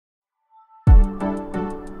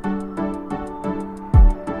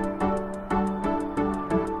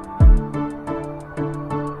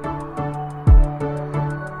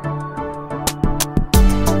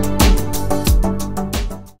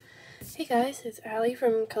This is Allie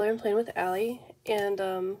from Color and Plan with Allie, and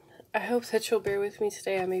I hope that you'll bear with me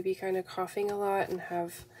today. I may be kind of coughing a lot and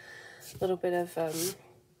have a little bit of,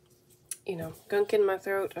 gunk in my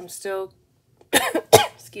throat. I'm still,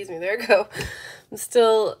 excuse me, there we go. I'm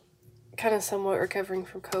still kind of somewhat recovering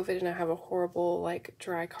from COVID, and I have a horrible,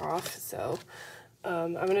 dry cough, so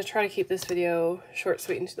I'm going to try to keep this video short,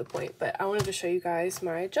 sweet, and to the point, but I wanted to show you guys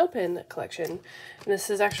my gel pen collection. And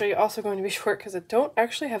this is actually also going to be short because I don't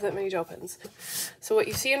actually have that many gel pens. So what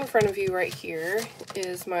you see in front of you right here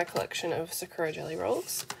is my collection of Sakura Jelly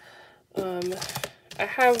Rolls. I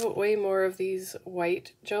have way more of these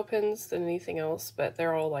white gel pens than anything else, but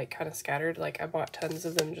they're all kind of scattered. I bought tons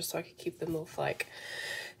of them just so I could keep them with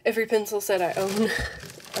every pencil set I own,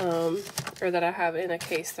 or that I have in a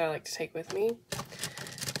case that I like to take with me.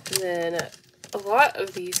 And then a lot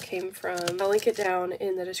of these came from, I'll link it down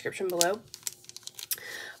in the description below.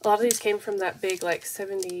 A lot of these came from that big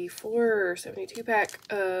 74 or 72 pack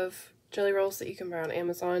of jelly rolls that you can buy on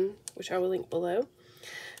Amazon, which I will link below.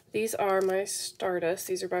 These are my Stardust.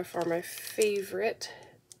 These are by far my favorite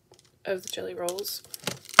of the jelly rolls.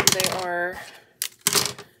 They are,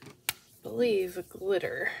 I believe,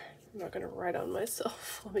 glitter. I'm not going to write on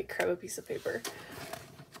myself. Let me grab a piece of paper.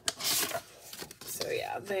 So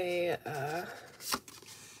yeah, they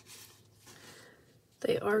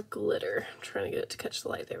are glitter. I'm trying to get it to catch the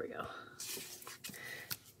light. There we go.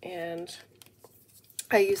 And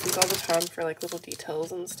I use these all the time for little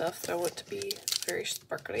details and stuff that I want to be very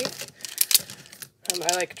sparkly.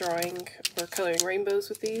 I like drawing or coloring rainbows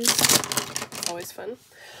with these. It's always fun.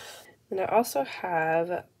 And I also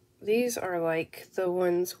have, these are the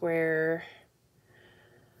ones where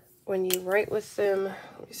when you write with them,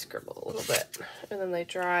 let me scribble a little bit, and then they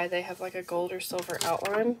dry, they have a gold or silver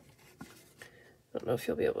outline. I don't know if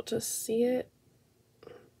you'll be able to see it,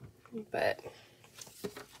 but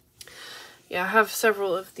yeah, I have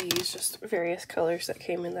several of these, just various colors that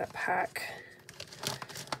came in that pack.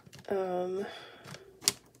 I'm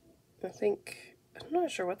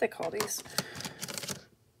not sure what they call these.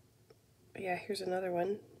 But yeah, here's another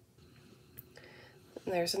one.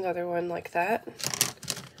 And there's another one like that.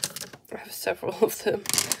 I have several of them.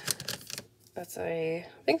 I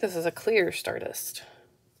think this is a clear Stardust,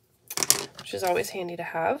 which is always handy to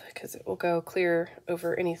have because it will go clear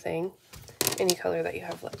over anything, any color that you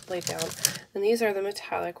have laid down. And these are the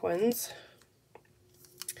metallic ones.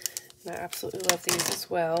 And I absolutely love these as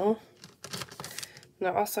well. And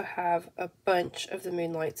I also have a bunch of the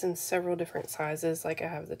Moonlights in several different sizes. I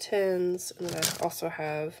have the 10s, and then I also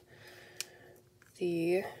have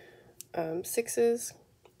the 6s.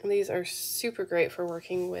 And these are super great for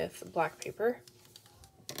working with black paper.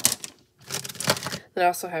 Then I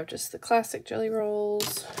also have just the classic jelly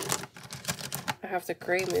rolls. I have the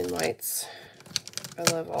gray Moonlights.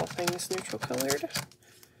 I love all things neutral colored.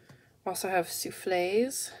 I also have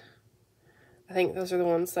souffles. I think those are the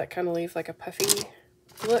ones that kind of leave a puffy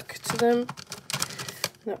look to them.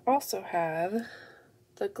 And I also have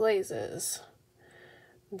the glazes.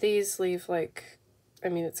 These leave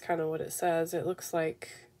it's kind of what it says. It looks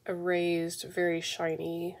like a raised, very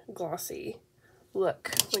shiny, glossy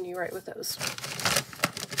look when you write with those.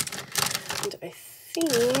 And I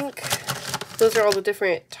think those are all the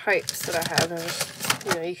different types that I have.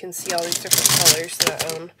 And, you can see all these different colors that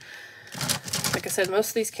I own. Like I said, most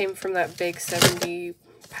of these came from that big 70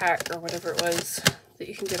 pack or whatever it was that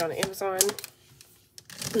you can get on Amazon.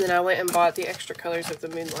 And then I went and bought the extra colors of the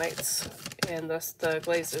Moonlights and thus the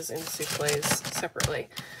glazes and souffles separately.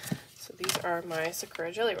 So these are my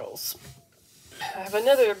Sakura Jelly Rolls. I have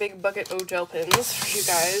another big bucket of gel pens for you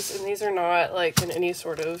guys, and these are not in any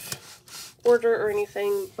sort of order or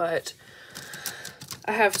anything, but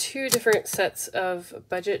I have two different sets of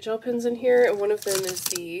budget gel pens in here, and one of them is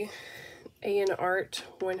the A&Art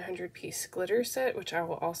 100 piece glitter set, which I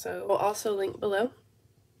will also link below.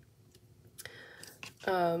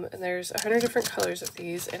 And there's 100 different colors of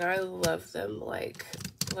these, and I love them.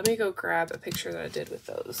 Let me go grab a picture that I did with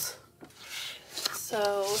those.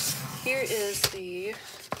 So here is the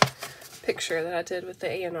picture that I did with the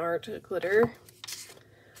A&Art glitter.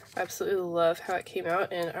 I absolutely love how it came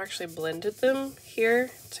out, and I actually blended them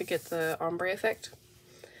here to get the ombre effect.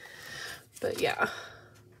 But yeah,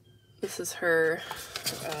 this is her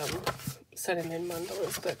Cinnamon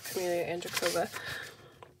Mandalas by Camellia and Jacoba.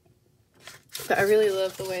 But I really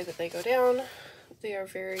love the way that they go down. They are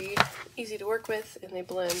very easy to work with, and they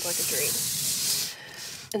blend like a dream.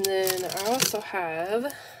 And then I also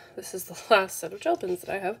have, this is the last set of gel pens that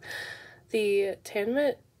I have, the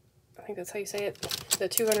Tanmit, I think that's how you say it, the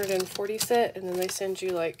 240 set, and then they send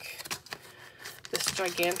you this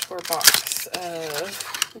Gigantor box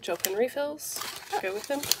of gel pen refills to go with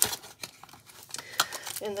them.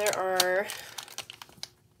 And there are,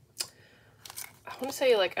 I want to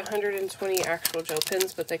say like 120 actual gel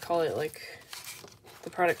pens, but they call it, like, the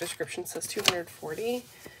product description says 240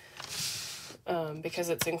 because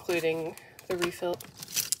it's including the refill.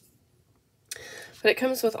 But it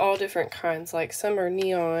comes with all different kinds, like some are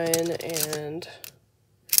neon, and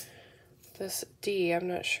this D, I'm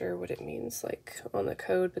not sure what it means, like, on the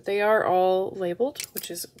code, but they are all labeled, which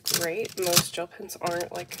is great. Most gel pens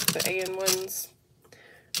aren't, like the AN ones,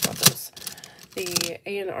 not those. The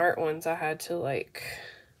AN Art ones I had to, like,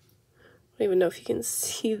 I don't even know if you can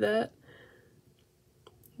see that.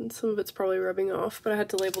 And some of it's probably rubbing off, but I had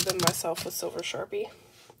to label them myself with Silver Sharpie.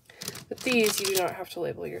 But these you do not have to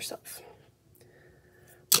label yourself,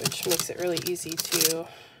 which makes it really easy to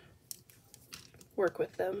work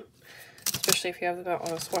with them. Especially if you have them out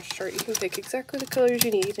on a swatch chart, you can pick exactly the colors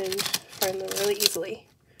you need and find them really easily.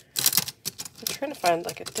 I'm trying to find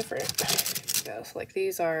like a different, like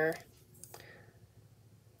these are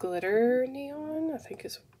glitter neon, I think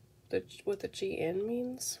is what the GN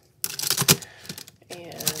means.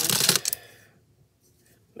 And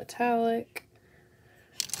metallic.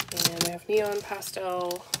 And they have neon,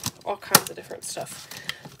 pastel, all kinds of different stuff.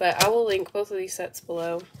 But I will link both of these sets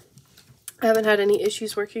below. I haven't had any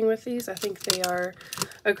issues working with these. I think they are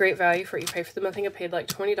a great value for what you pay for them. I think I paid like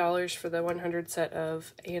 $20 for the 100 set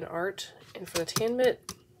of AN Art, and for the tan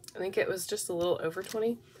mitt, I think it was just a little over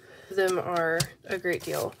 20. Them are a great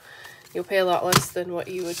deal. You'll pay a lot less than what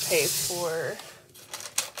you would pay for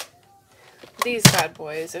these bad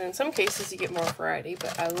boys, and in some cases you get more variety,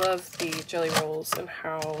 but I love the Jelly Rolls and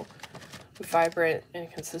how vibrant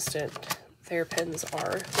and consistent their pens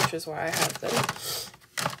are, which is why I have them.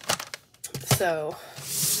 So,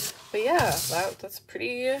 but yeah, that's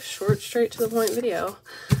pretty short, straight to the point video.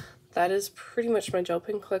 That is pretty much my gel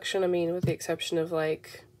pen collection. I mean, with the exception of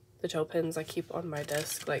like the gel pens I keep on my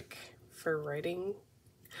desk, like for writing,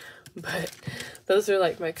 but those are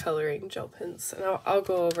like my coloring gel pens. And I'll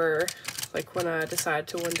go over, like when I decide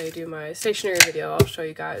to one day do my stationery video, I'll show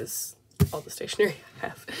you guys all the stationery I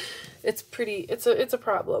have. It's pretty, it's a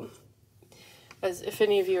problem. As if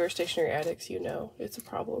any of you are stationery addicts, you know it's a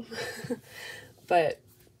problem. But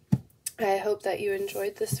I hope that you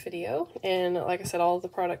enjoyed this video, and like I said, all of the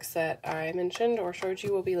products that I mentioned or showed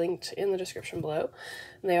you will be linked in the description below.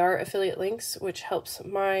 And they are affiliate links, which helps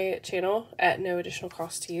my channel at no additional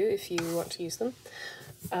cost to you if you want to use them.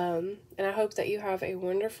 And I hope that you have a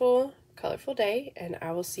wonderful, colorful day, and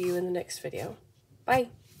I will see you in the next video. Bye!